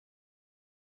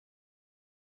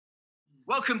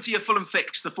Welcome to your Fulham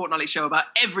Fix, the fortnightly show about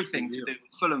everything to do with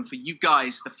Fulham for you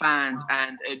guys, the fans,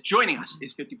 and joining us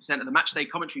is 50% of the matchday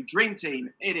commentary dream team.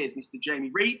 It is Mr. Jamie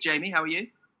Reid. Jamie, how are you?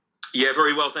 Yeah,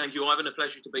 very well, thank you, Ivan. A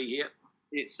pleasure to be here.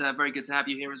 It's very good to have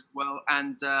you here as well.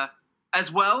 And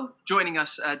as well, joining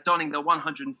us, donning the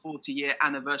 140-year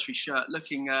anniversary shirt,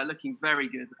 looking very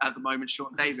good at the moment.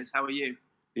 Sean Davis, how are you?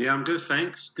 Yeah, I'm good,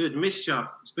 thanks. Good. Missed you.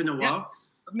 It's been a while.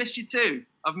 I've missed you too.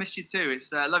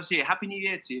 It's lovely to see you. Happy New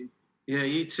Year to you. Yeah,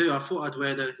 you too. I thought I'd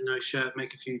wear the shirt,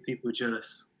 make a few people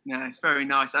jealous. Yeah, it's very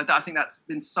nice. I think that's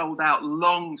been sold out,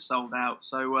 long sold out.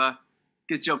 So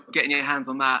good job getting your hands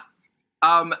on that.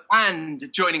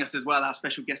 And joining us as well, our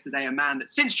special guest today, a man that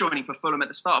since joining for Fulham at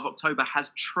the start of October has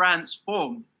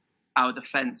transformed our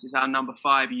defence, is our number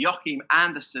 5, Joachim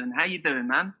Andersen. How you doing,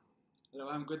 man? Hello,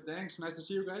 I'm good, thanks. Nice to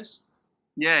see you guys.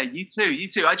 Yeah, you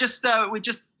too. I just we're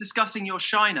just discussing your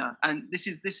shiner, and this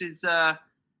is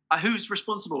who's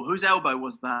responsible? Whose elbow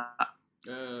was that?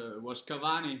 Was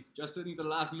Cavani, just in the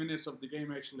last minutes of the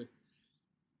game, actually.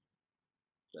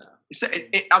 Yeah.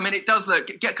 It does look.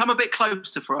 Come a bit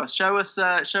closer for us. Show us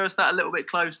that a little bit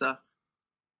closer.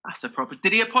 That's a proper.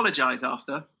 Did he apologise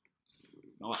after?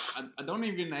 No, I don't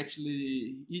even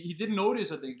actually. He didn't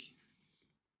notice, I think.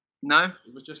 No.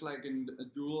 It was just like in a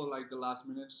duel, like the last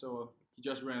minute, so he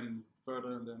just ran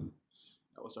further, and then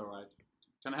that was all right.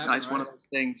 Can happen, That's right? one of those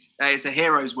things. Hey, it's a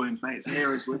hero's wound, mate. It's a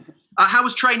hero's wound. How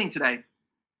was training today?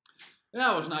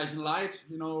 Yeah, it was nice and light.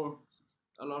 You know,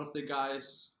 a lot of the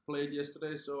guys played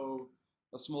yesterday, so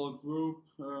a small group.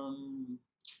 So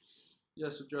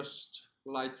just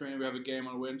light training. We have a game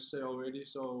on Wednesday already,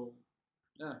 so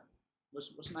yeah, it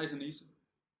was nice and easy.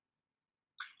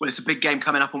 Well, it's a big game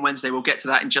coming up on Wednesday. We'll get to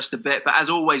that in just a bit. But as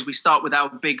always, we start with our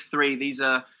big 3. These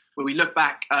are where we look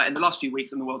back in the last few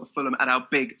weeks in the world of Fulham at our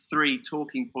big 3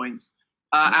 talking points.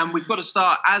 And we've got to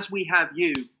start, as we have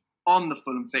you on the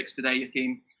Fulham Fix today,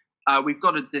 Joachim, we've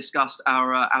got to discuss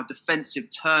our defensive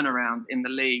turnaround in the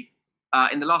league.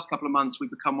 In the last couple of months, we've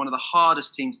become one of the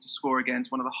hardest teams to score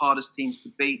against, one of the hardest teams to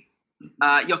beat.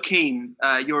 Joachim,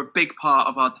 you're a big part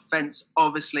of our defence,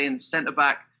 obviously, in the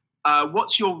centre-back.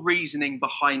 What's your reasoning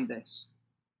behind this?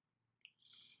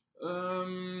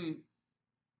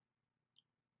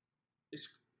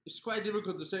 It's quite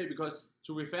difficult to say because,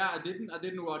 to be fair, I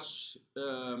didn't watch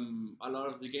a lot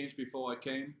of the games before I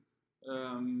came.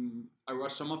 I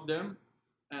watched some of them,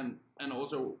 and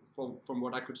also from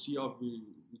what I could see of, we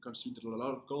conceded a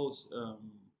lot of goals.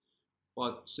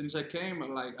 But since I came,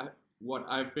 what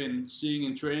I've been seeing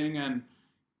in training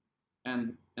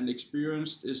and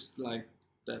experienced is like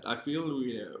that. I feel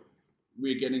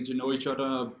we're getting to know each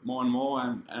other more and more,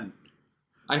 and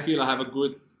I feel I have a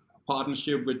good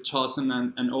partnership with Tosin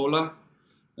and Ola,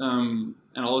 and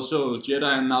also Tete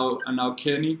and now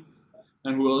Kenny,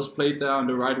 and who else played there on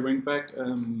the right wing back,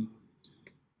 and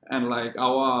like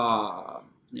our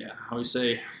how we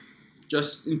say,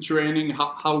 just in training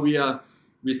how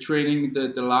we're training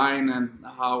the line, and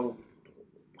how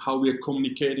we are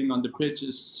communicating on the pitch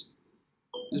is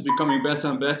becoming better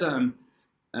and better,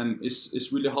 and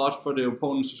it's really hard for the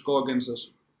opponents to score against us.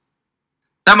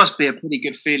 That must be a pretty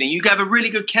good feeling. You have a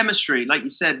really good chemistry, like you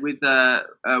said, with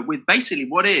basically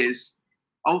what is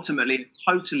ultimately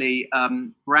a totally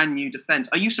brand new defence.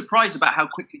 Are you surprised about how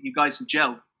quickly you guys have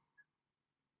gelled?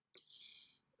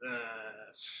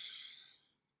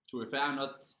 To be fair,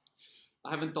 I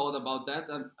haven't thought about that,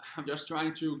 and I'm just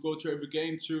trying to go to every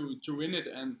game to win it,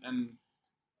 and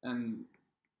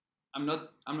I'm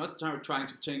not trying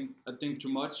to think too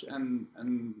much,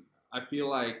 and I feel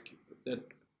like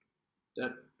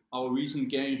that our recent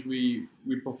games we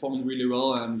performed really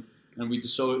well, and we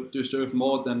deserve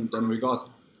more than we got.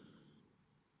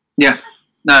 Yeah,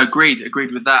 no, agreed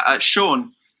with that.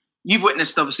 Sean, you've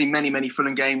witnessed obviously many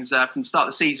Fulham games from the start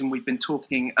of the season. We've been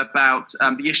talking about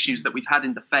the issues that we've had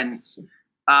in defence.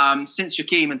 Since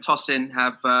Joachim and Tosin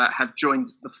have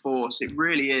joined the force, it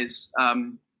really is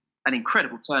an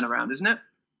incredible turnaround, isn't it?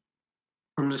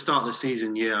 From the start of the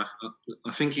season, yeah,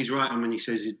 I think he's right when he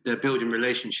says they're building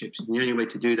relationships, and the only way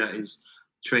to do that is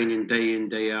training day in,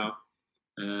 day out,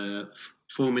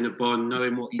 forming a bond,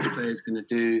 knowing what each player is going to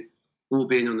do, all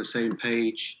being on the same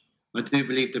page. I do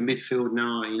believe the midfield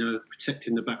now,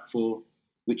 protecting the back 4,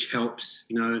 which helps,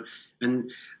 and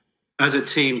as a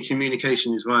team,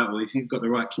 communication is vital. If you've got the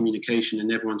right communication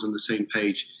and everyone's on the same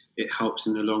page, it helps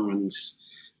in the long run.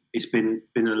 It's been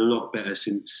a lot better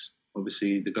since,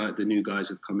 obviously, the new guys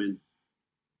have come in.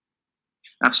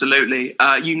 Absolutely.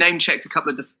 You name-checked a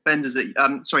couple of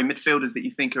midfielders that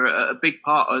you think are a big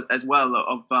part as well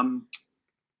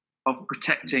of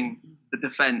protecting the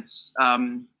defence.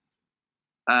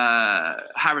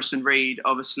 Harrison Reid,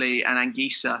 obviously, and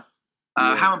Anguissa.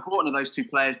 How important are those two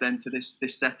players then to this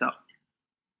setup?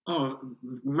 Oh,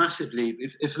 massively.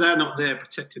 If they're not there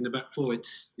protecting the back four,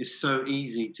 it's so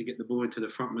easy to get the ball into the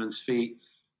front man's feet,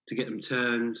 to get them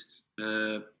turned.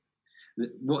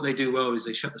 What they do well is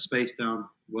they shut the space down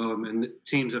well, and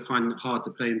teams are finding it hard to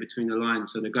play in between the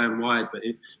lines, so they're going wide. But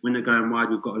when they're going wide,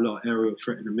 we've got a lot of aerial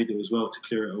threat in the middle as well to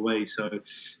clear it away. So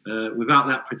without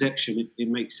that protection, it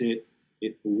makes it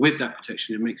with that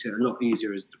protection, it makes it a lot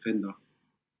easier as a defender.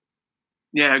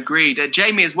 Yeah, agreed.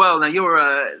 Jamie as well. Now you're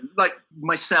like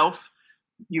myself.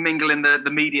 You mingle in the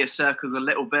media circles a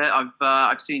little bit.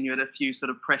 I've seen you at a few sort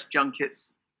of press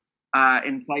junkets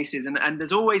in places, and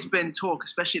there's always been talk,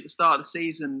 especially at the start of the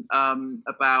season,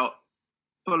 about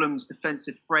Fulham's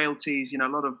defensive frailties. You know,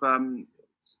 a lot of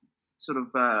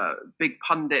big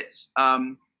pundits,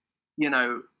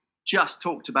 just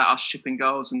talked about us shipping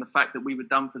goals and the fact that we were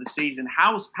done for the season.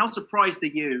 How surprised are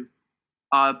you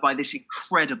by this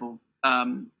incredible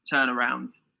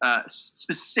turnaround,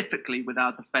 specifically with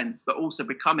our defence, but also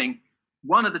becoming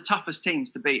one of the toughest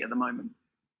teams to beat at the moment?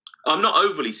 I'm not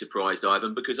overly surprised,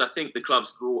 Ivan, because I think the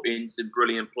club's brought in some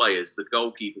brilliant players. The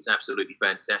goalkeeper's absolutely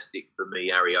fantastic for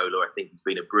me, Areola. I think he's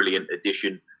been a brilliant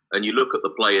addition. And you look at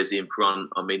the players in front.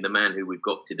 I mean, the man who we've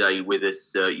got today with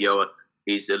us, Joa,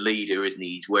 is a leader, isn't he?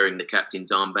 He's wearing the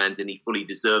captain's armband, and he fully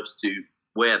deserves to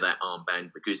wear that armband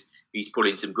because he's put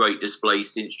in some great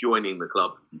displays since joining the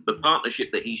club. The partnership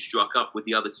that he struck up with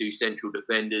the other two central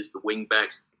defenders, the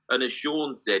wing-backs, and as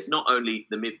Sean said, not only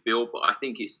the midfield, but I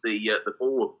think it's the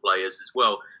forward players as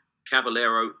well.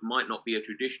 Cavallero might not be a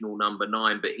traditional number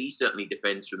 9, but he certainly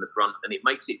defends from the front, and it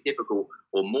makes it difficult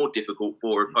or more difficult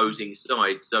for opposing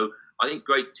sides. So I think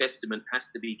great testament has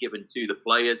to be given to the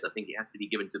players. I think it has to be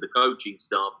given to the coaching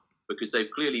staff because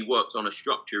they've clearly worked on a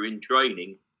structure in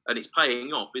training, and it's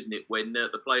paying off, isn't it, when the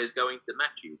players go into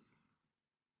matches?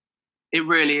 It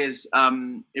really is.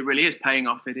 It really is paying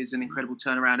off. It is an incredible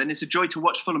turnaround, and it's a joy to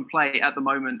watch Fulham play at the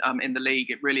moment in the league.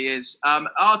 It really is.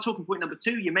 Our talking point number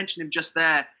 2, you mentioned him just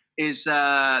there, is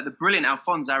the brilliant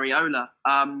Alphonse Areola,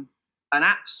 an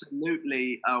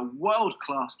absolutely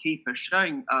world-class keeper,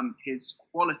 showing his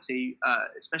quality,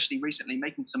 especially recently,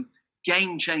 making some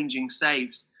game-changing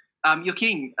saves.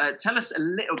 Joachim, tell us a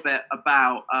little bit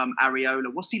about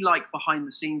Areola. What's he like behind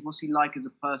the scenes? What's he like as a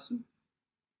person?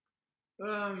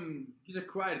 He's a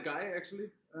quiet guy, actually.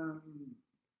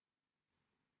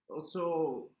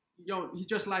 Also, he's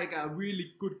just like a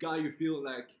really good guy. You feel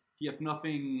like he have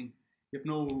nothing, you have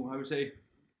no, how would say,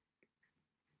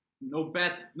 no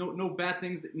bad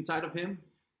things inside of him.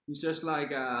 He's just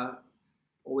like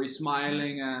always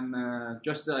smiling and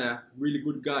just a really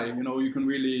good guy. You know, you can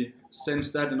really sense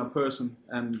that in a person,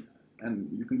 and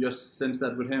you can just sense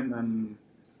that with him. And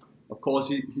of course,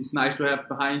 he's nice to have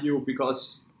behind you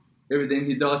because everything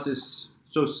he does is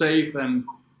so safe, and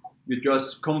you're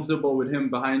just comfortable with him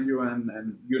behind you,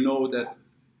 and you know that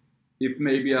if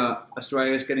maybe a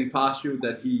striker is getting past you,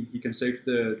 that he can save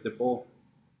the ball.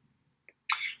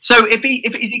 So is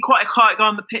he quite a quiet guy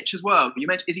on the pitch as well? You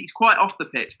mentioned he's quite off the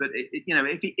pitch, but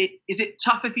is it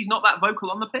tough if he's not that vocal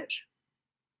on the pitch?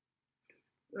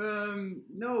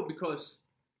 No, because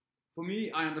for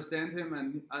me, I understand him,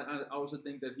 and I also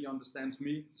think that he understands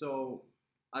me. So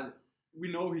we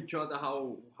know each other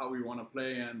how we want to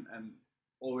play, and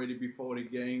already before the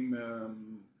game,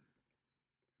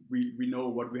 we know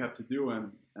what we have to do,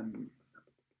 and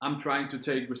I'm trying to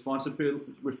take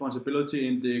responsibility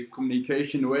in the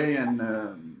communication way, and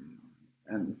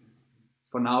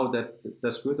for now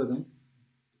that's good, I think.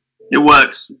 It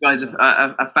works. You guys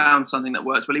have found something that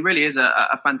works. Well, he really is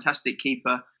a fantastic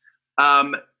keeper.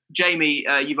 Jamie,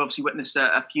 you've obviously witnessed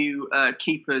a few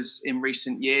keepers in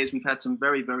recent years. We've had some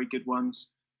very, very good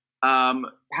ones.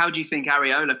 How do you think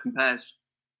Areola compares?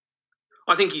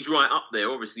 I think he's right up there.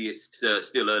 Obviously, it's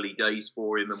still early days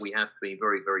for him, and we have been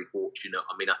very, very fortunate.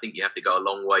 I mean, I think you have to go a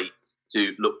long way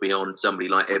to look beyond somebody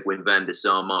like Edwin van der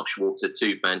Sar, Mark Schwarzer,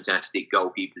 2 fantastic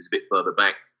goalkeepers a bit further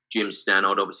back. Jim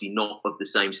Stannard, obviously not of the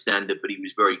same standard, but he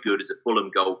was very good as a Fulham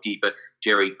goalkeeper.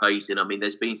 Jerry Payton. I mean,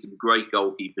 there's been some great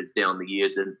goalkeepers down the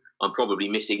years, and I'm probably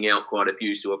missing out quite a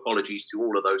few, so apologies to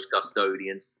all of those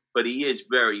custodians. But he is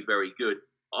very, very good.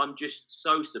 I'm just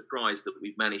so surprised that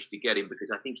we've managed to get him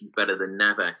because I think he's better than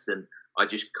Navas, and I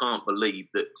just can't believe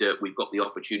that we've got the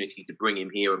opportunity to bring him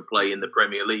here and play in the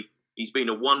Premier League. He's been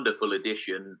a wonderful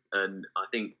addition, and I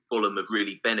think Fulham have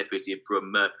really benefited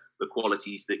from the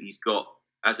qualities that he's got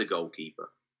as a goalkeeper.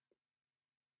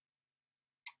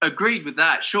 Agreed with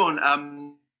that. Sean,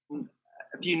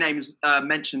 a few names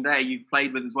mentioned there you've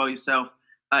played with as well yourself.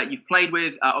 you've played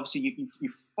with. Obviously,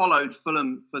 you've followed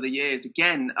Fulham for the years.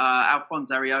 Again,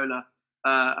 Alphonse Areola,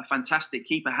 a fantastic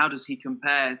keeper. How does he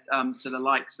compare to the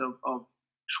likes of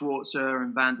Schwarzer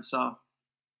and Van der Sar?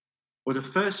 Well, the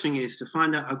first thing is to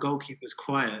find out a goalkeeper's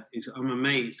quiet. I'm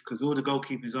amazed because all the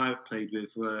goalkeepers I've played with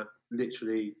were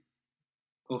literally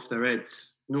off their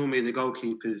heads. Normally, the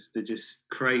goalkeepers, they're just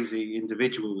crazy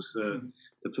individuals.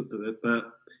 But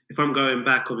if I'm going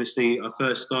back, obviously, I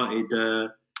first started,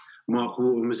 Mark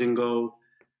Walton was in goal.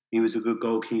 He was a good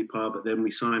goalkeeper. But then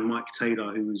we signed Mike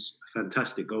Taylor, who was a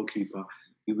fantastic goalkeeper.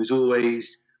 He was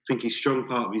always, I think his strong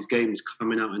part of his game is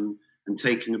coming out and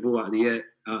taking the ball out of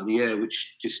the air,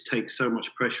 which just takes so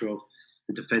much pressure off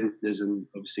the defenders and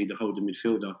obviously the holding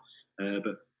midfielder.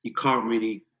 But you can't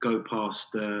really go past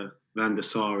Van der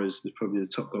Sar as probably the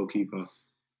top goalkeeper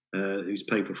who's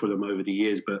played for Fulham over the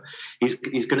years. But he's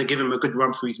going to give him a good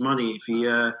run for his money. If he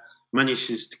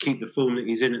manages to keep the form that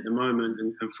he's in at the moment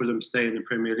and Fulham stay in the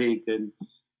Premier League, then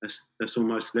that's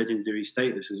almost legendary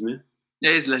status, isn't it?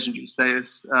 It is legendary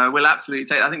status. We'll absolutely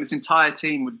take it. I think this entire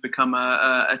team would become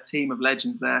a team of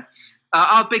legends there.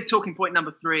 Our big talking point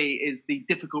number 3 is the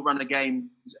difficult run of games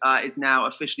is now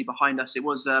officially behind us. It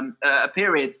was a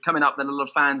period coming up that a lot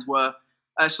of fans were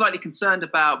slightly concerned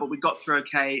about, but we got through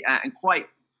okay. And quite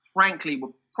frankly, we're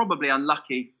probably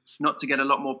unlucky not to get a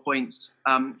lot more points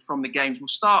from the games. We'll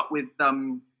start with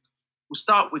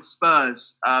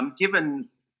Spurs. Given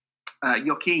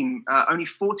Joachim only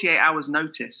 48 hours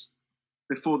notice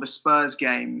before the Spurs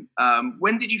game,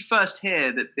 when did you first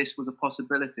hear that this was a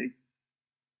possibility?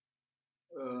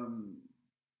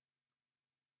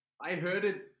 I heard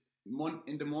it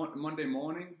in the Monday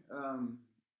morning.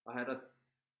 I had a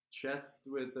chat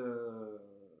with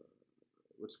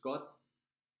Scott,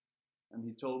 and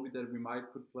he told me that we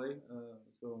could play.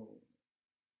 So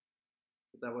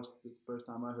that was the first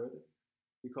time I heard it.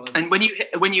 And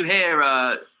when you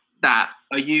hear that,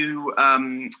 are you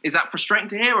is that frustrating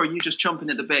to hear, or are you just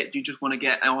chomping at the bit? Do you just want to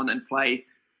get on and play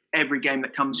every game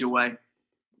that comes your way?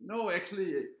 No,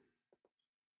 actually,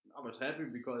 I was happy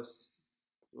because,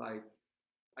 like,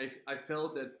 I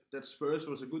felt that Spurs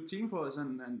was a good team for us,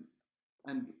 and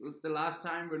the last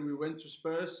time when we went to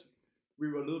Spurs, we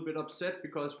were a little bit upset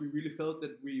because we really felt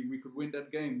that we could win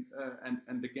that game,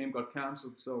 and the game got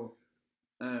cancelled. So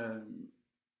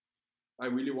I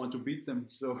really want to beat them.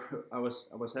 So I was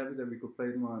happy that we could play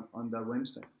them on that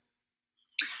Wednesday.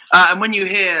 And when you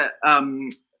hear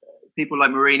people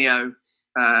like Mourinho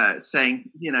saying,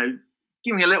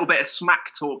 giving a little bit of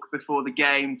smack talk before the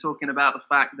game, talking about the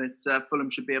fact that Fulham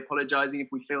should be apologising if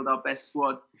we field our best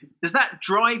squad, does that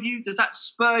drive you? Does that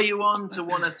spur you on to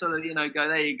want to sort of, go,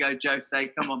 there you go, Jose,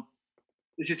 come on.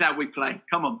 This is how we play.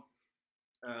 Come on.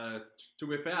 To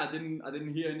be fair, I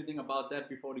didn't hear anything about that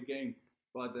before the game,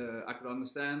 but I could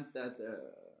understand that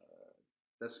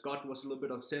Scott was a little bit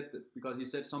upset because he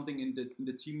said something in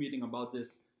the team meeting about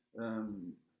this.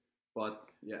 But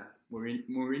yeah,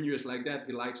 Mourinho is like that.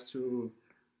 He likes to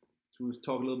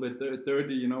talk a little bit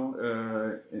dirty, in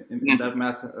that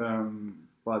matter.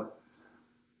 But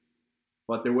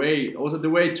the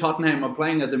way Tottenham are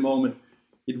playing at the moment,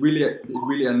 it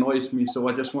really annoys me. So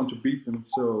I just want to beat them.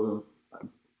 So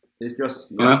it's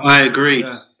just. Yeah. I agree.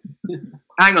 Yeah.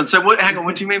 Hang on.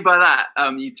 What do you mean by that,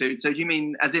 you two? So do you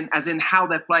mean as in how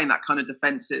they're playing, that kind of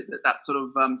defensive, that sort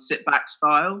of sit back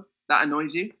style that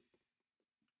annoys you?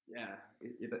 Yeah,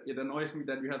 it annoys me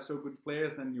that we have so good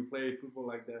players and you play football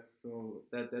like that. So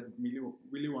that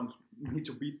really wants me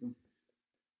to beat them.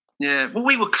 Yeah, well,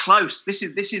 we were close. This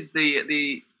is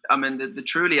the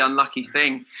truly unlucky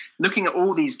thing. Looking at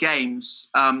all these games,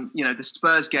 the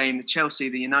Spurs game, the Chelsea,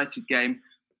 the United game.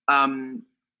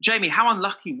 Jamie, how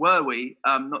unlucky were we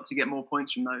not to get more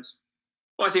points from those?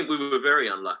 Well, I think we were very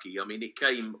unlucky. I mean, it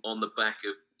came on the back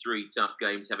of 3 tough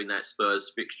games, having that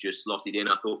Spurs fixture slotted in.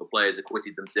 I thought the players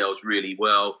acquitted themselves really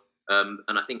well. And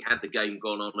I think had the game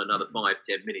gone on another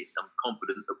 5-10 minutes, I'm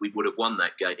confident that we would have won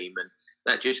that game. And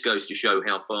that just goes to show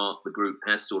how far the group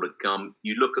has sort of come.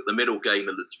 You look at the middle game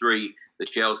of the 3, the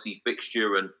Chelsea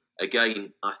fixture, and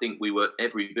again, I think we were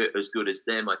every bit as good as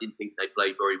them. I didn't think they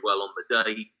played very well on the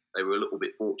day. They were a little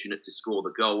bit fortunate to score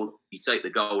the goal. You take the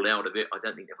goal out of it, I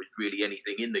don't think there was really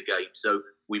anything in the game. So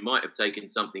we might have taken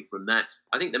something from that.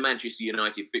 I think the Manchester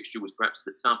United fixture was perhaps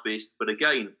the toughest. But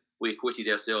again, we acquitted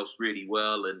ourselves really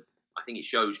well. And I think it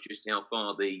shows just how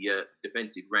far the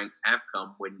defensive ranks have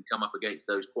come when you come up against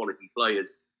those quality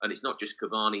players. And it's not just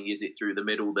Cavani, is it, through the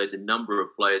middle? There's a number of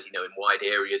players, in wide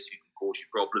areas who can cause you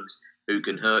problems, who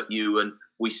can hurt you. And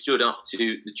we stood up to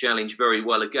the challenge very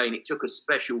well. Again, it took a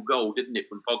special goal, didn't it,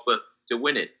 from Pogba to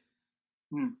win it?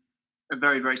 A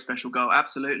very, very special goal,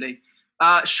 absolutely.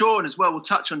 Sean, as well, we'll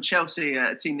touch on Chelsea,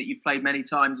 a team that you've played many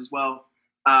times as well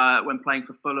when playing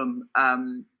for Fulham.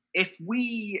 If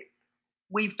we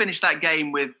finish that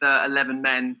game with 11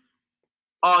 men,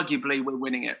 arguably we're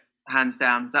winning it, hands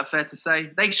down. Is that fair to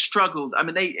say? They struggled. I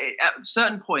mean, at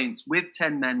certain points, with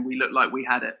 10 men, we looked like we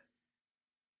had it.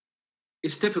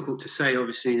 It's difficult to say.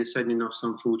 Obviously, the sending off's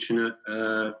unfortunate.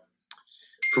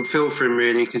 Could feel for him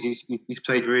really, because he's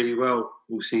played really well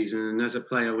all season. And as a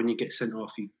player, when you get sent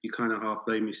off, you kind of half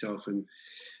blame yourself. And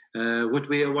would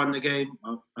we have won the game?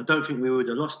 I don't think we would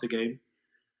have lost the game.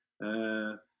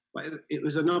 But it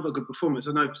was another good performance.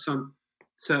 I know some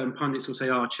certain pundits will say,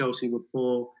 "Oh, Chelsea were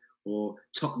poor," or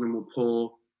 "Tottenham were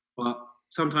poor," but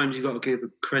sometimes you've got to give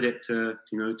credit to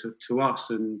us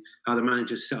and how the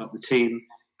managers set up the team,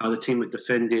 how the team have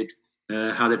defended,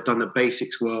 how they've done the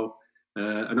basics well.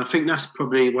 And I think that's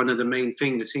probably one of the main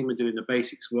things. The team are doing the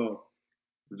basics well,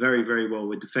 very, very well.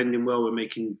 We're defending well. We're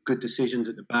making good decisions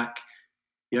at the back.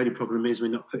 The only problem is we're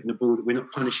not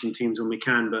punishing teams when we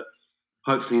can. But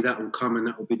hopefully that will come, and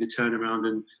that will be the turnaround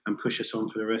and push us on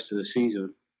for the rest of the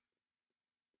season.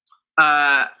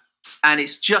 And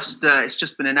it's just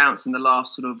been announced in the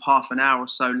last sort of half an hour or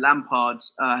so. Lampard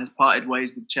has parted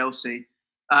ways with Chelsea.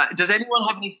 Does anyone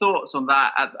have any thoughts on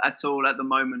that at all at the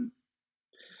moment?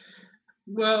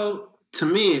 Well, to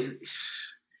me,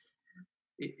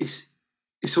 it's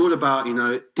all about,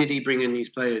 did he bring in these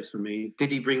players for me?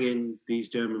 Did he bring in these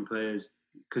German players?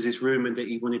 Because it's rumoured that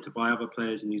he wanted to buy other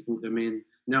players and he's brought them in.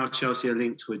 Now Chelsea are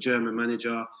linked to a German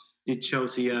manager. Did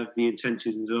Chelsea have the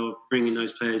intentions of bringing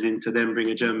those players in to then bring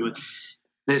a German?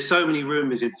 There's so many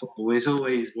rumours in football. It's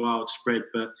always wild spread,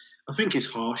 but I think it's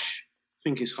harsh.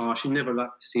 You never like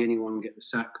to see anyone get the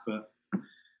sack, but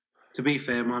to be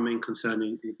fair, my main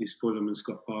concern is Fulham and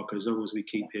Scott Parker. As long as we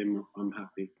keep him, I'm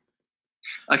happy.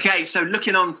 Okay, so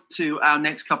looking on to our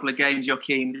next couple of games,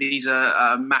 Joachim, these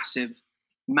are massive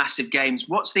games.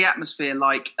 What's the atmosphere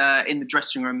like in the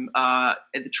dressing room, at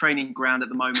the training ground at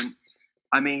the moment?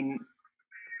 I mean,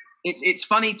 it's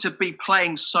funny to be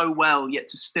playing so well, yet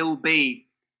to still be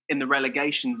in the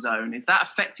relegation zone. Is that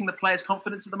affecting the players'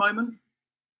 confidence at the moment?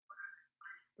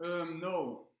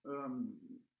 No.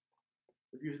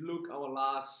 If you look our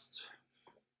last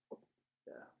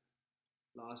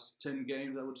 10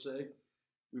 games, I would say,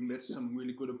 we met some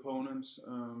really good opponents.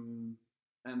 And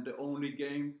the only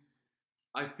game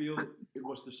I feel it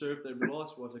was deserved that we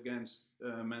lost was against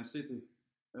Man City.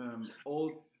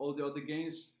 All the other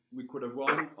games we could have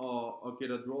won or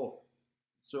get a draw.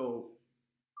 So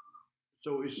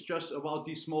it's just about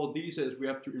these small details we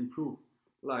have to improve,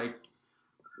 like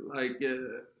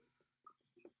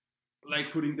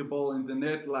putting the ball in the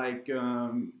net,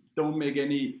 don't make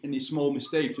any small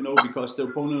mistakes, because the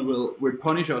opponent will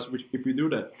punish us if we do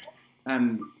that.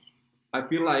 And I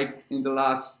feel like in the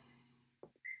last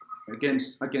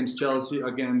against Chelsea,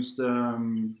 against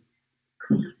Man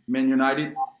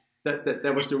United,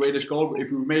 that was the way they scored.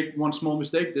 If we make one small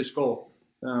mistake, they score,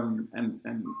 and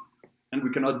we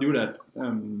cannot do that.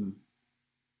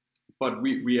 But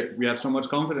we have so much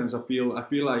confidence. I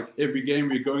feel like every game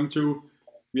we're going to,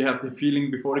 we have the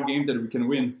feeling before the game that we can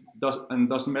win.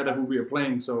 Doesn't matter who we are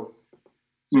playing. So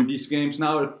these games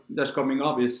now that's coming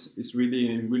up is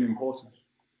really, really important.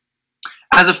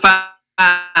 As a fan,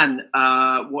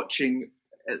 watching,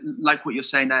 like what you're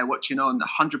saying there, watching on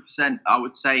 100%, I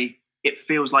would say it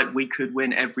feels like we could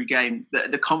win every game.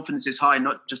 The confidence is high,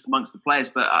 not just amongst the players,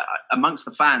 but amongst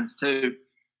the fans too.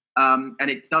 And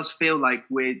it does feel like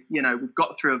we've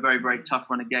got through a very, very tough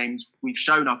run of games. We've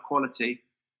shown our quality.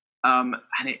 And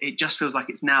it just feels like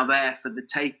it's now there for the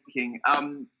taking.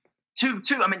 Two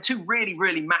really,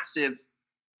 really massive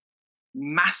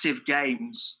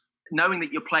games, knowing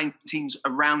that you're playing teams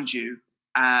around you,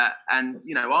 and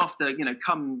after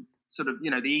come sort of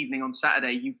the evening on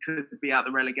Saturday, you could be out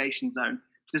the relegation zone.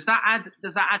 Does that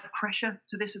add pressure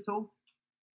to this at all,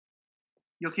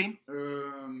 Joachim?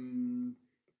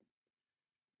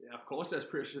 Yeah, of course there's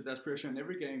pressure. There's pressure in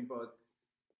every game, but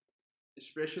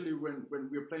especially when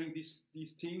we're playing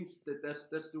these teams, that's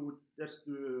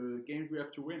the game we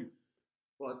have to win.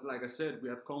 But like I said, we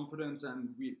have confidence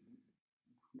and we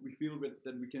feel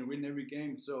that we can win every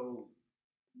game. So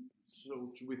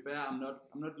to be fair, I'm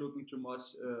not looking too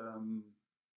much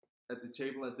at the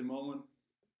table at the moment.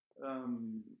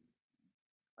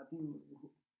 I think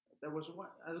there was one.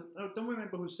 I don't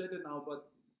remember who said it now, but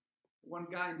one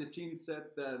guy in the team said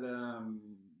that,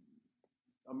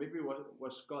 or maybe it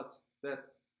was Scott,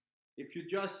 that if you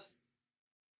just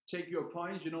take your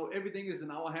points, everything is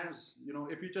in our hands.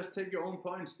 If you just take your own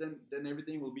points, then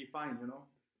everything will be fine.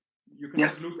 You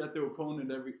cannot look at the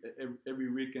opponent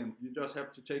every weekend. You just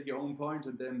have to take your own points,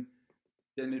 and then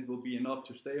then it will be enough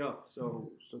to stay up.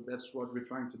 So that's what we're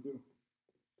trying to do.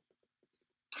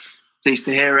 Pleased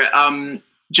to hear it.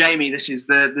 Jamie, this is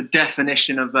the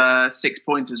definition of 6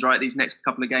 pointers, right? These next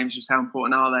couple of games, just how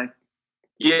important are they?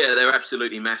 Yeah, they're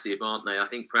absolutely massive, aren't they? I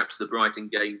think perhaps the Brighton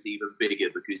game's even bigger,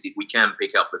 because if we can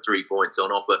pick up the 3 points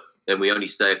on offer, then we only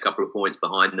stay a couple of points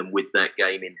behind them with that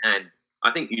game in hand.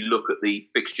 I think you look at the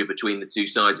fixture between the two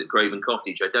sides at Craven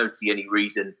Cottage, I don't see any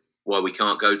reason why we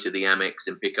can't go to the Amex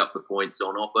and pick up the points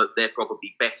on offer. They're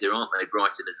probably better, aren't they,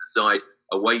 Brighton, as a side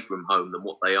away from home than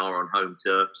what they are on home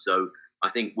turf. So I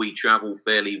think we travel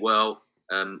fairly well.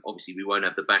 Obviously, we won't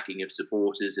have the backing of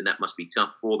supporters, and that must be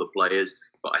tough for the players.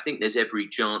 But I think there's every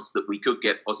chance that we could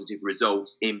get positive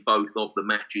results in both of the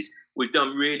matches. We've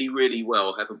done really, really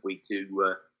well, haven't we,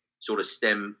 to sort of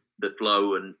stem the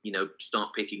flow and,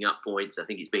 start picking up points. I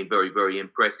think it's been very, very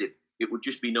impressive. It would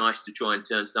just be nice to try and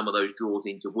turn some of those draws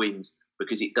into wins,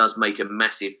 because it does make a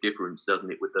massive difference,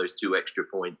 doesn't it, with those 2 extra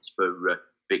points for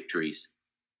victories.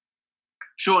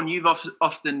 Sean, you've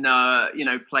often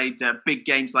played big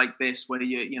games like this where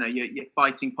you're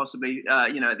fighting possibly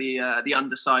the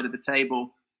underside of the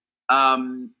table.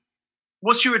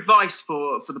 What's your advice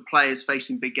for the players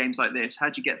facing big games like this? How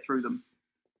do you get through them?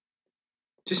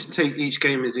 Just take each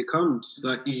game as it comes.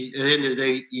 Like at the end of the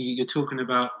day, you're talking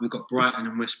about, we've got Brighton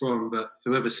and West Brom, but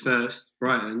whoever's first,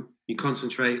 Brighton, you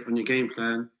concentrate on your game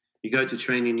plan. You go to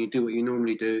training, you do what you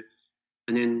normally do,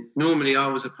 and then normally I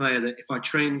was a player that if I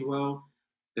trained well,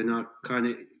 then I kind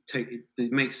of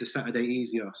it makes the Saturday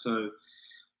easier. So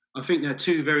I think they're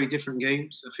 2 very different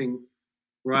games. I think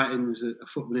Brighton's a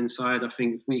footballing side. I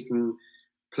think if we can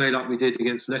play like we did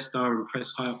against Leicester and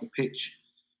press high up the pitch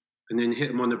and then hit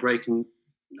them on the break, and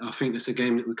I think that's a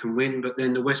game that we can win. But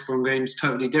then the West Brom game is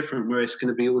totally different, where it's going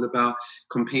to be all about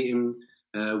competing,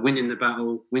 winning the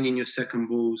battle, winning your second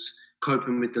balls,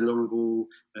 coping with the long ball,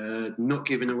 not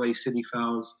giving away silly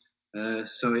fouls.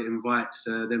 So it invites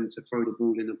them to throw the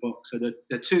ball in the box. So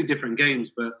they're 2 different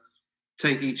games, but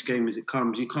take each game as it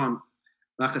comes. You can't,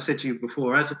 like I said to you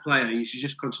before, as a player, you should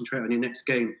just concentrate on your next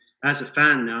game. As a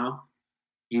fan now,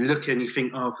 you look and you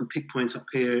think, if we pick points up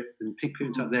here and pick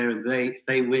points up there and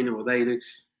they win or they do.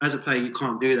 As a player, you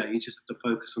can't do that. You just have to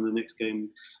focus on the next game.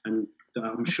 And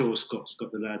I'm sure Scott's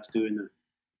got the lads doing that.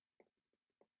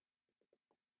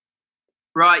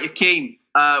 Right, Joachim.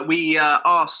 We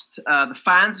asked the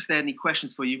fans if they had any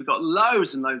questions for you. We've got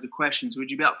loads and loads of questions.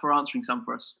 Would you be up for answering some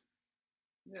for us?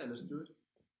 Yeah, let's do it.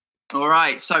 All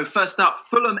right. So first up,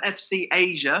 Fulham FC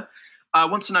Asia. I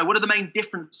want to know, what are the main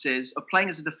differences of playing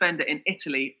as a defender in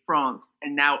Italy, France,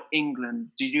 and now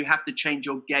England? Do you have to change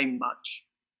your game much?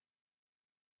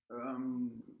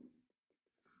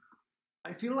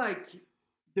 I feel like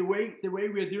the way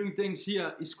we are doing things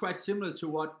here is quite similar to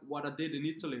what I did in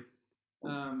Italy.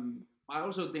 I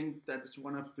also think that's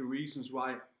one of the reasons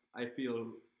why I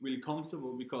feel really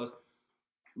comfortable, because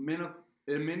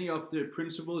many of the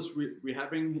principles we're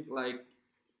having, like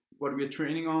what we're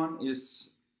training on,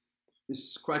 is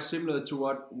quite similar to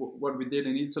what we did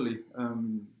in Italy.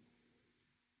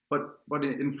 But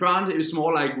in France it's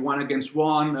more like 1 against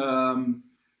 1.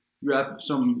 You have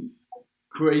some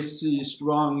crazy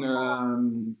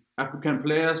strong African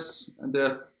players, and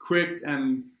they're quick,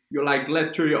 and you're like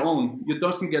led to your own. You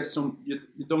don't get so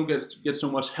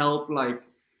much help like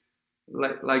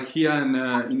here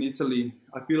in Italy.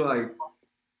 I feel like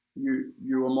you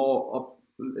are more up.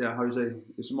 Yeah, how you say?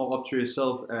 It's more up to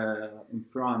yourself in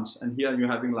France, and here you're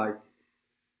having like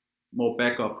more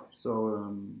backup.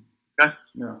 So okay.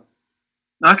 Yeah.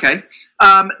 Okay.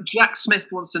 Jack Smith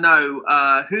wants to know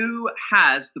who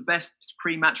has the best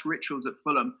pre-match rituals at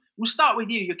Fulham. We'll start with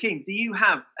you, Joachim. Do you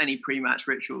have any pre-match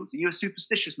rituals? Are you a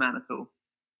superstitious man at all?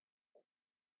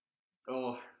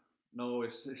 Oh no,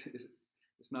 it's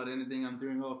not anything I'm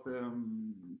doing off.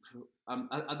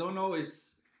 I don't know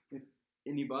if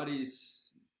anybody is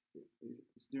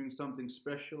doing something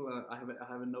special. I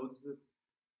haven't noticed it,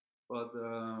 but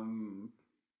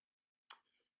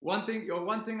one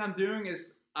thing I'm doing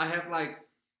is I have like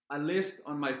a list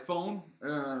on my phone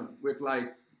with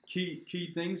like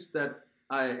key things that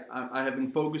I have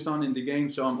been focused on in the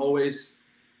game. So I'm always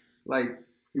like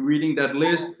reading that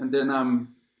list, and then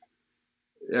I'm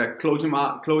closing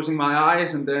my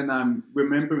eyes, and then I'm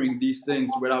remembering these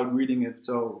things without reading it.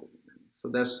 So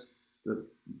that's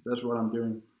what I'm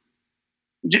doing.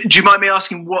 Do you mind me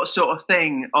asking what sort of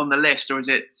thing on the list, or is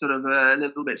it sort of a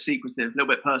little bit secretive, a little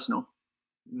bit personal?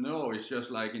 No, it's just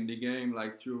like in the game,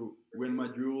 like to win my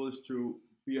duels, to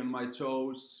be on my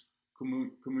toes,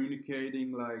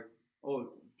 communicating, like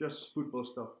just football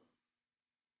stuff.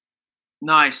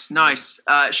 Nice.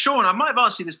 Sean, I might have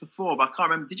asked you this before, but I can't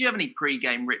remember. Did you have any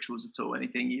pre-game rituals at all?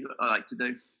 Anything you like to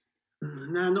do?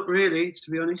 No, not really,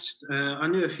 to be honest. I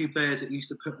knew a few players that used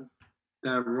to put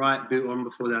their right boot on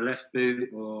before their left boot,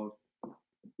 or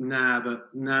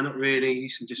not really.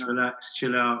 Used to just relax,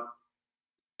 chill out,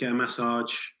 get a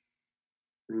massage,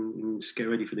 and just get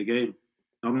ready for the game.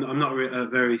 I'm not a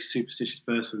very superstitious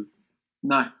person.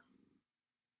 No.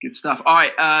 Good stuff. All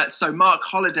right, so Mark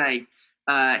Holliday,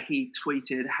 he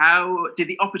tweeted, how did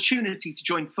the opportunity to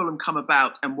join Fulham come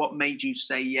about, and what made you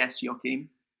say yes, Joachim?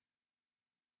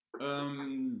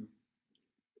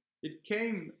 It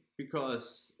came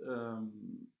because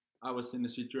I was in a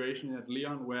situation at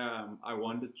Lyon where I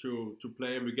wanted to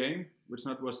play every game, which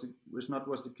not was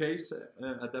the case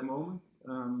at that moment,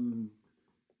 and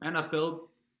I felt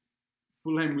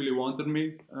Fulham really wanted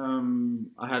me.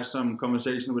 I had some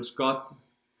conversation with Scott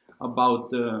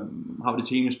about how the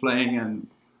team is playing, and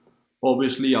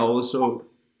obviously I also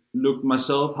looked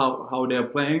myself how they're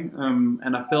playing,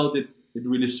 and I felt it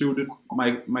really suited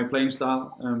my playing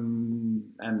style,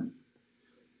 and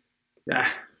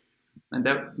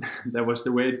that was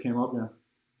the way it came up. Yeah.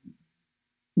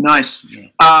 Nice. Yeah.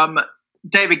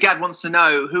 David Gadd wants to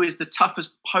know, who is the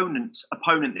toughest opponent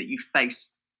that you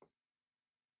faced?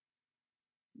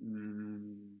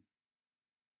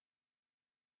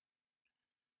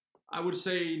 I would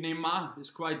say Neymar is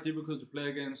quite difficult to play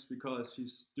against because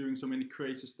he's doing so many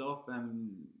crazy stuff, and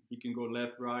he can go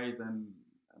left, right, and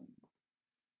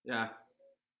yeah,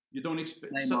 you don't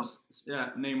expect. Neymar.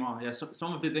 Neymar. Yeah,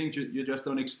 some of the things you just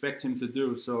don't expect him to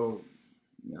do. So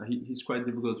yeah, he's quite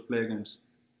difficult to play against.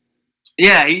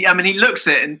 Yeah, he looks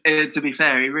it, and to be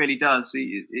fair, he really does.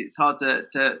 It's hard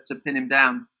to pin him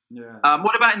down. Yeah.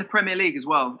 What about in the Premier League as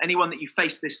well? Anyone that you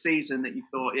faced this season that you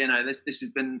thought, this has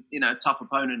been, a tough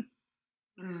opponent?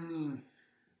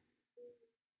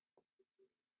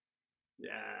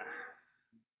 Yeah.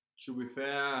 To be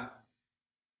fair,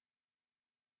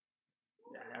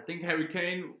 yeah, I think Harry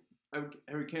Kane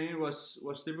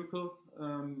was difficult.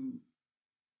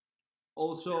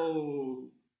 Also,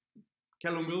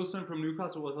 Callum Wilson from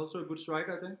Newcastle was also a good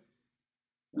striker, I think.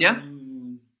 Yeah.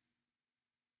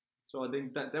 So I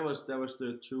think that was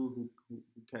the two who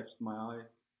catched my eye.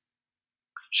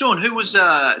 Sean, who was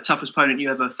the toughest opponent you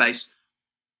ever faced?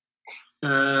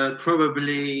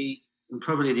 Probably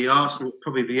the Arsenal,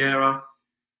 probably Vieira.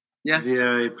 Yeah.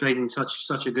 Vieira played in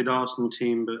such a good Arsenal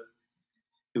team, but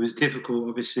it was difficult,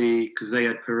 obviously, because they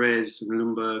had Perez and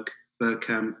Lundberg,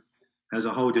 Bergkamp as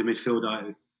a holding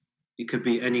midfielder. It could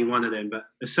be any one of them, but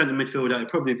a centre midfielder would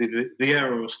probably be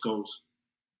Vieira or Scholes.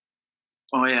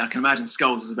 Oh yeah, I can imagine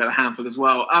Scholes was a bit of a handful as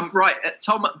well. Right,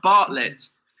 Tom Bartlett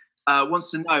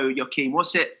wants to know, Joachim,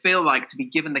 what's it feel like to be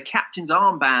given the captain's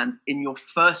armband in your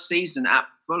first season at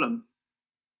Fulham?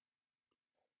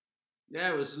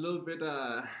 Yeah, it was a little bit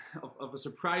of a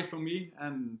surprise for me,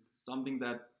 and something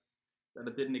that I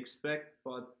didn't expect,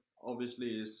 but obviously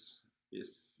is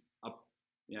a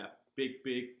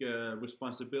big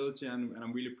responsibility, and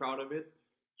I'm really proud of it.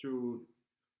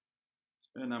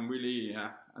 And I'm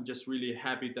just really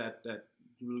happy that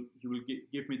he will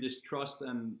give me this trust,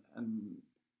 and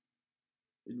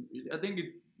I think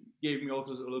it gave me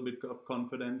also a little bit of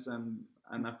confidence, and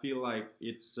I feel like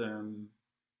it's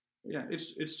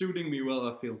suiting me well,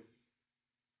 I feel.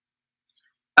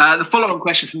 The follow-on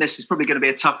question from this is probably going to be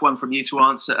a tough one for you to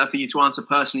answer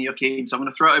personally, Joachim. So I'm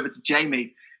going to throw it over to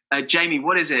Jamie. Jamie,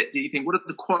 what is it? Do you think? What are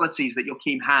the qualities that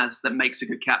Joachim has that makes a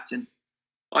good captain?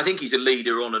 I think he's a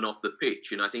leader on and off the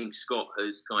pitch, and I think Scott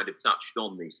has kind of touched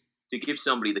on this. To give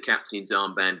somebody the captain's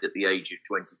armband at the age of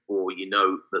 24, you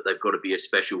know that they've got to be a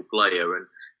special player. And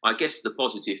I guess the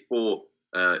positive for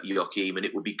Joachim, and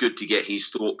it would be good to get his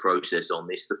thought process on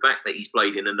this, the fact that he's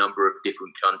played in a number of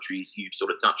different countries, you've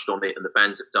sort of touched on it, and the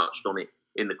fans have touched on it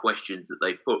in the questions that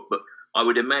they've put. But I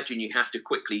would imagine you have to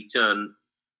quickly turn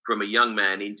from a young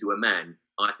man into a man.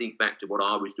 I think back to what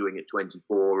I was doing at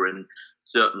 24, and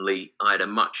certainly I had a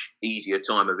much easier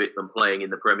time of it than playing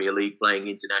in the Premier League, playing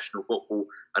international football,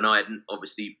 and I hadn't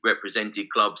obviously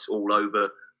represented clubs all over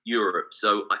Europe.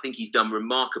 So I think he's done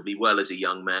remarkably well as a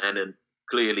young man, and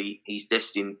clearly he's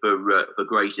destined for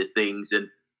greater things, and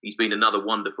he's been another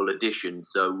wonderful addition.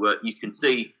 So you can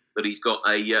see that he's got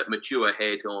a mature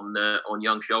head on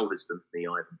young shoulders for me,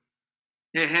 Ivan.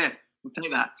 Yeah, we'll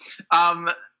take that.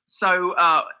 So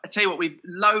I tell you what, we've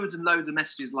loads and loads of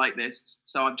messages like this.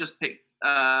 So I've just picked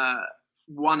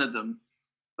one of them,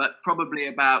 but probably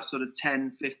about sort of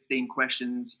 10, 15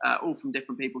 questions, all from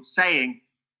different people saying,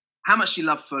 how much do you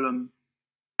love Fulham?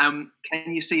 Can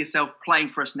you see yourself playing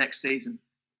for us next season?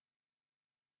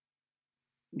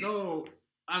 No,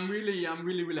 I'm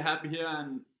really happy here,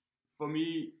 and for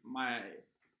me,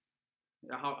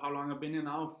 how long I've been here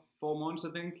now, 4 months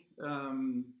I think,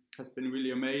 has been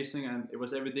really amazing, and it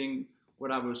was everything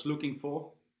what I was looking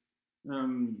for,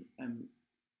 and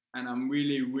I'm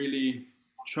really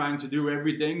trying to do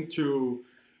everything to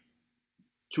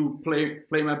play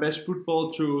my best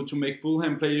football, to make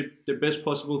Fulham play the best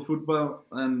possible football,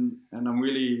 and I'm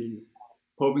really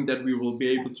hoping that we will be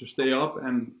able to stay up,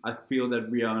 and I feel that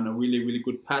we are on a really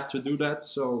good path to do that.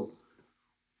 So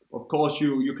of course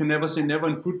you can never say never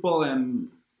in football,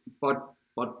 but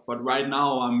right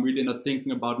now I'm really not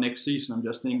thinking about next season. I'm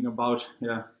just thinking about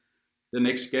the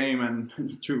next game, and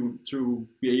to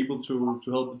be able to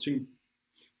help the team.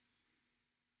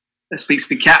 That speaks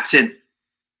to the captain.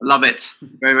 Love it.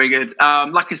 Very good.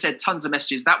 Like I said, tons of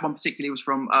messages. That one particularly was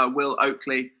from Will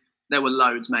Oakley. There were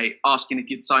loads, mate, asking if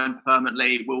you'd sign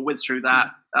permanently. We'll whiz through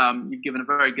that. You've given a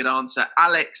very good answer.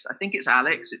 Alex, I think it's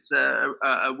Alex. It's a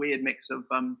weird mix of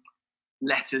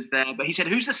letters there. But he said,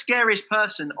 who's the scariest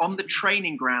person on the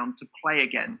training ground to play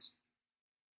against?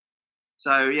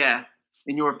 So, yeah,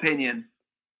 in your opinion.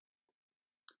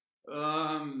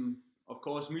 Of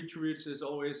course, Mitrović is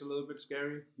always a little bit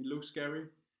scary. He looks scary.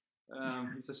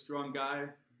 He's a strong guy.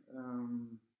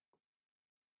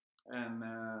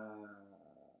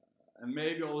 And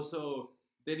maybe also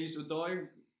Denis Odoi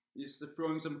is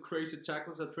throwing some crazy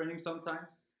tackles at training sometimes.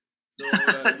 So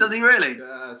does he really?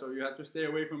 So you have to stay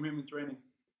away from him in training.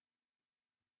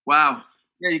 Wow.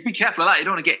 Yeah, you be careful of that. You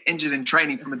don't want to get injured in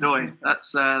training from Odoi.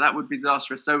 That would be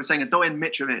disastrous. So we're saying Odoi and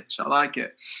Mitrović. I like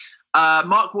it.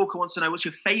 Mark Walker wants to know, what's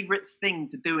your favourite thing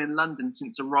to do in London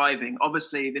since arriving?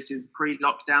 Obviously, this is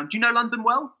pre-lockdown. Do you know London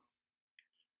well?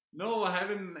 No, I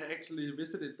haven't actually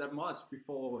visited that much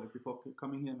before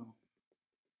coming here now.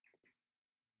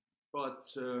 But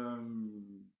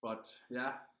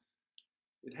yeah,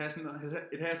 it hasn't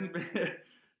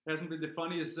been the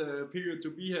funniest period to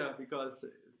be here, because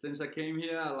since I came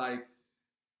here, like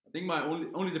I think my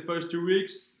only the first 2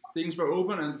 weeks things were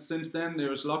open, and since then there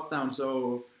was lockdown.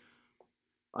 So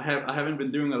I haven't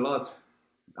been doing a lot.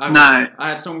 I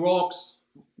had some walks,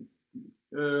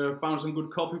 found some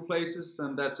good coffee places,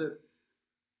 and that's it.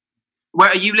 Where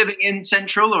are you living in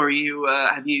Central, or are you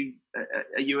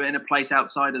are you in a place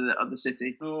outside of the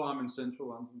city? No, I'm in Central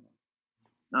London.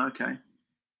 Okay.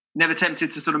 Never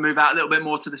tempted to sort of move out a little bit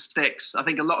more to the sticks? I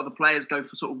think a lot of the players go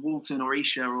for sort of Walton or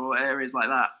Esher or areas like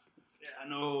that. Yeah, I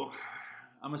know.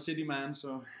 I'm a city man,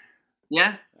 so.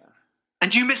 Yeah?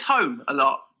 And do you miss home a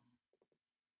lot?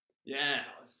 Yeah.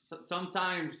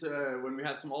 Sometimes when we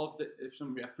have some off, if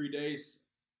we have 3 days,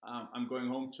 I'm going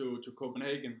home to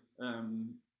Copenhagen.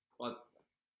 But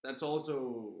that's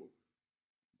also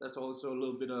a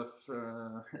little bit of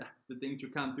the things you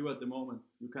can't do at the moment.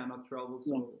 You cannot travel,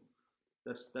 so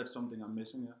that's something I'm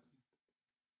missing. Yeah.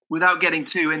 Without getting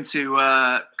too into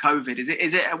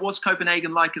COVID, what's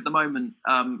Copenhagen like at the moment?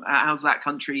 How's that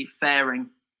country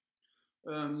faring?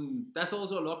 That's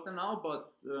also a lockdown now,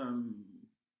 but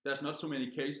there's not so many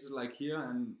cases like here,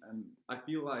 and I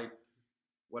feel like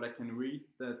what I can read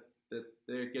that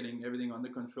they're getting everything under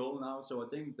control now. So I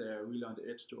think they're really on the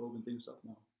edge to open things up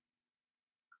now.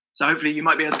 So hopefully you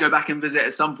might be able to go back and visit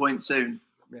at some point soon.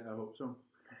 Yeah, I hope so.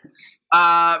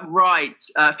 Right,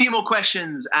 a few more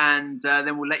questions, and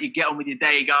then we'll let you get on with your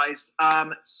day, guys.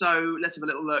 So let's have a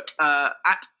little look.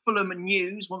 At Fulham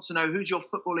News wants to know, who's your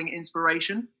footballing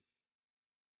inspiration?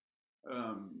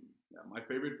 My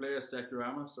favorite player is Sergio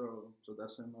Ramos, so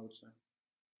that's him, I would say.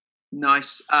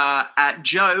 Nice.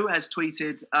 Joe has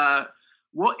tweeted,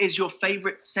 what is your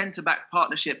favourite centre-back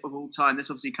partnership of all time? This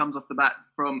obviously comes off the bat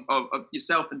of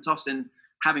yourself and Tosin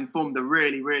having formed a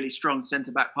really, really strong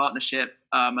centre-back partnership.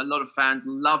 A lot of fans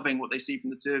loving what they see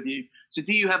from the two of you. So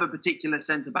do you have a particular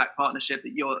centre-back partnership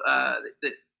that you're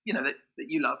that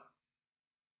you love?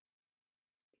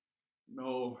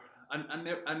 No,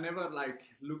 I never like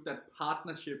looked at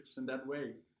partnerships in that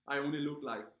way. I only look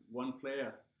like one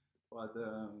player. But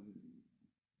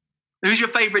who's your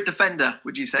favourite defender,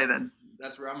 would you say then?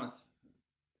 That's Ramos.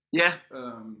 Yeah.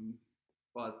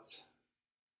 But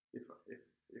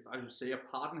if I should say a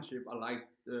partnership, I like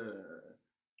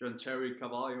John Terry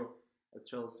Carvalho at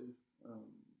Chelsea.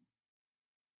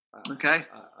 Okay.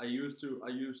 I used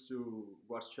to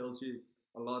watch Chelsea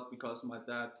a lot because my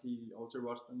dad, he also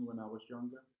watched them when I was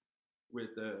younger.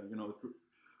 With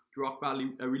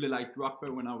Drogba, I really liked Drogba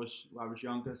when I was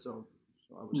younger. So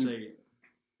I would say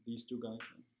these two guys.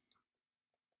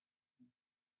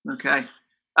 Okay.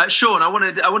 Sean, I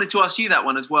wanted to ask you that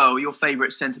one as well. Your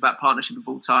favourite centre-back partnership of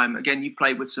all time. Again, you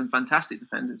played with some fantastic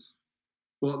defenders.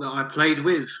 What, that I played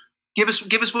with? Give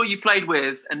us what you played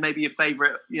with, and maybe your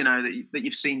favourite, that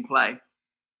you've seen play.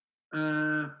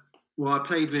 Well, I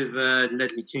played with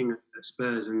Ledley King at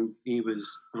Spurs, and he was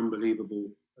unbelievable.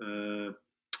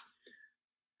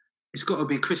 It's got to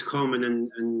be Chris Coleman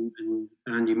and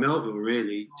Andy Melville,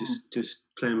 really, just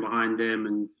playing behind them,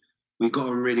 and we got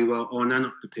on really well on and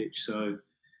off the pitch. So,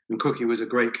 and Cookie was a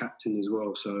great captain as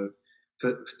well. So,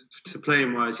 for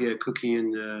playing wise, yeah, Cookie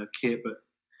and Kit, but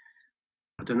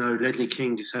I don't know, Ledley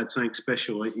King just had something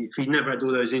special. If he'd never had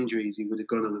all those injuries, he would have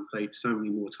gone on and played so many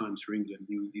more times for England.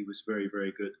 He was very,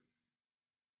 very good.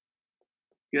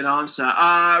 Good answer.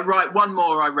 Right, one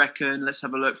more, I reckon. Let's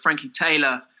have a look. Frankie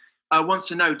Taylor wants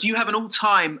to know, do you have an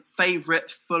all-time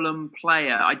favourite Fulham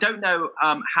player? I don't know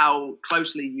how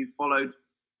closely you followed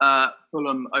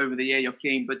Fulham over the year,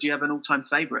 Joachim, but do you have an all-time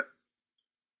favourite?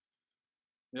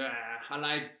 Yeah, I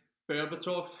like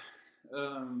Berbatov.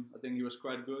 I think he was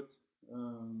quite good.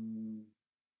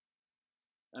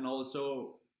 And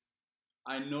also,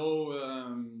 I know,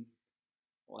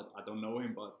 I don't know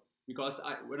him, but because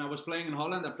when I was playing in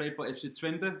Holland, I played for FC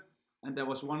Twente, and there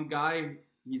was one guy,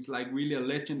 he's like really a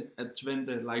legend at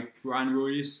Twente, like Brian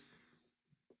Ruiz.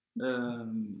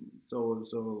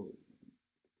 So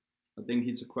I think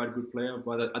he's a quite good player,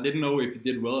 but I didn't know if he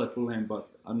did well at Fulham, but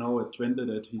I know at Twente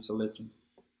that he's a legend.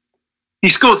 He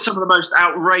scored some of the most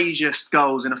outrageous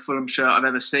goals in a Fulham shirt I've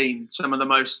ever seen. Some of the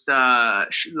most,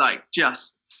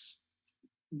 just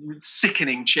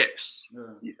sickening chips.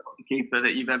 Yeah. The keeper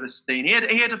that you've ever seen.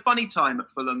 He had a funny time at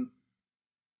Fulham,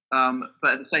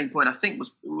 but at the same point, I think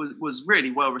was really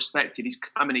well respected. He's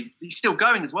still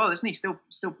going as well, isn't he? Still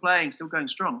playing, still going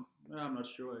strong. Yeah, I'm not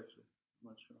sure actually. I'm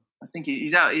not sure. I think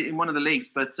he's out in one of the leagues,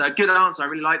 but good answer. I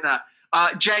really like that.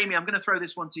 Jamie, I'm going to throw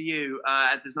this one to you,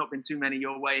 as there's not been too many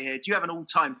your way here. Do you have an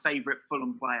all-time favourite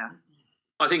Fulham player?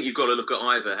 I think you've got to look at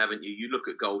either, haven't you? You look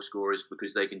at goal scorers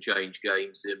because they can change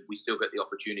games, and we still get the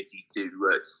opportunity to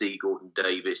see Gordon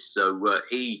Davis, so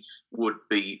he would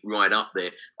be right up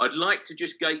there. I'd like to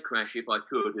just gate crash if I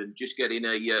could, and just get in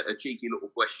a cheeky little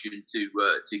question to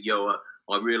Joa.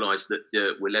 I realise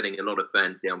that we're letting a lot of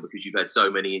fans down because you've had so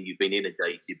many and you've been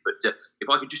inundated, but if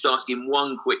I could just ask him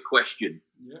one quick question.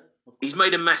 Yeah. He's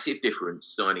made a massive difference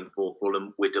signing for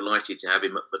Fulham. We're delighted to have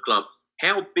him at the club.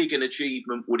 How big an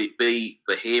achievement would it be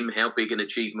for him? How big an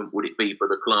achievement would it be for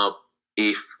the club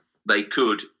if they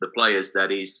could, the players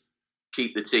that is,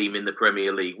 keep the team in the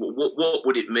Premier League? What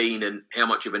would it mean, and how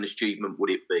much of an achievement would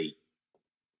it be?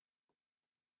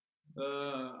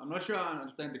 I'm not sure I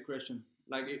understand the question.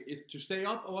 Like, if to stay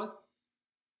up or what?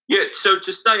 Yeah, so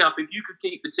to stay up, if you could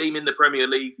keep the team in the Premier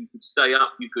League, you could stay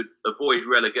up, you could avoid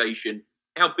relegation.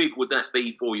 How big would that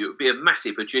be for you? It would be a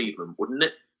massive achievement, wouldn't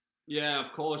it? Yeah,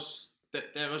 of course.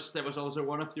 There was also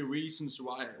one of the reasons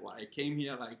why I came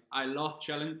here. Like, I love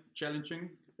challenging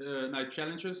night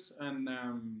challenges, and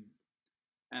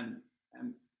I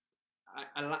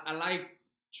like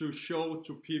to show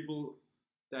to people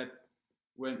that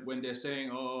when they're saying,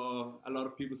 a lot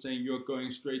of people saying you're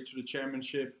going straight to the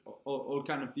championship, all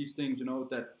kind of these things,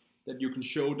 that you can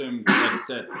show them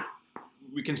that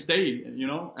we can stay,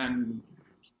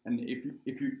 and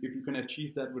if you can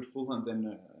achieve that with Fulham,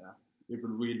 then it will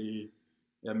really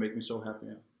make me so happy.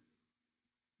 Yeah.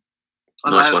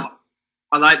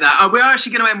 I like that. We're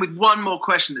actually going to end with one more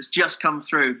question that's just come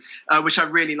through, which I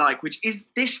really like, which is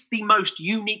this the most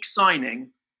unique signing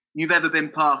you've ever been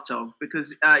part of?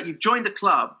 Because you've joined a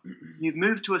club, you've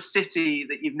moved to a city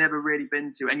that you've never really been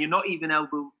to, and you're not even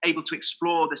able to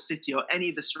explore the city or any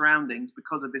of the surroundings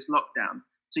because of this lockdown.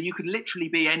 So you could literally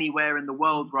be anywhere in the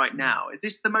world right now. Is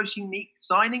this the most unique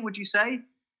signing, would you say?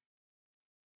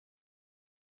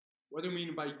 What do you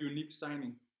mean by unique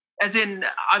signing? As in,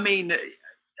 I mean,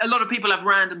 a lot of people have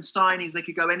random signings. They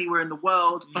could go anywhere in the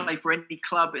world, play for any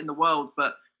club in the world,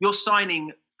 but you're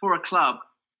signing for a club,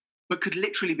 but could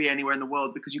literally be anywhere in the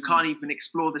world because you can't even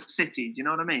explore the city. Do you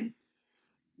know what I mean?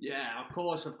 Yeah, of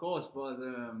course, but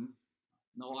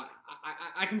no,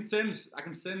 I can sense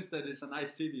that it's a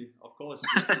nice city. Of course,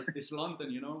 it's London,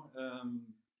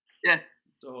 Yeah.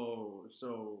 So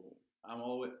I'm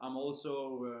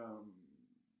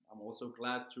also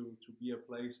glad to be a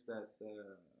place that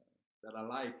I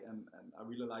like, and I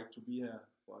really like to be here.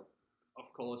 But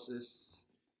of course, it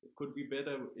could be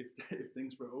better if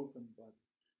things were open. But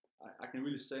I can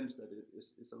really sense that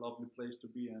it's a lovely place to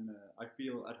be, and I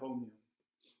feel at home here.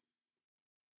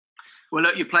 Well,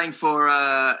 look, you're playing for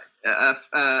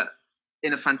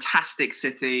in a fantastic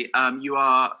city. You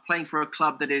are playing for a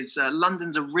club that is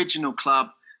London's original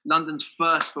club, London's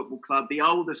first football club, the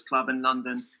oldest club in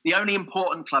London, the only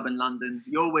important club in London.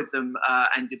 You're with them,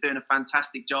 and you're doing a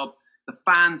fantastic job. The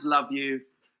fans love you.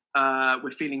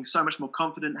 We're feeling so much more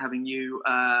confident having you,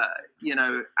 at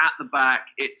the back.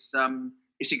 It's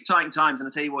exciting times, and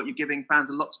I tell you what, you're giving fans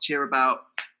a lot to cheer about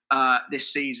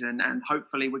this season, and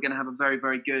hopefully we're going to have a very,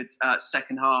 very good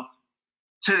second half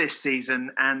to this season.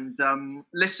 And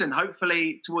listen,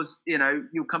 hopefully towards,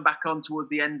 you'll come back on towards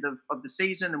the end of the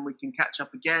season, and we can catch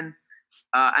up again,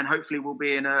 and hopefully we'll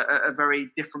be in a very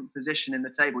different position in the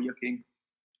table, Joachim.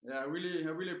 Yeah, I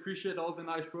really appreciate all the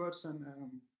nice words, and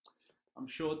I'm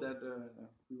sure that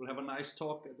we will have a nice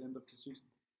talk at the end of the season.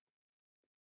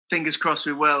 Fingers crossed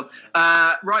we will.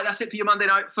 Right, that's it for your Monday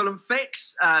night Fulham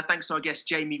Fix. Thanks to our guest,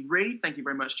 Jamie Reid. Thank you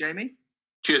very much, Jamie.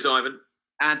 Cheers, Ivan.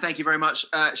 And thank you very much,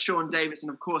 Sean Davis,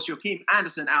 and of course, Joachim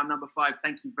Andersen, our number 5.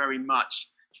 Thank you very much.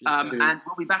 And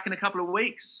we'll be back in a couple of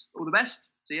weeks. All the best.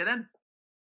 See you then.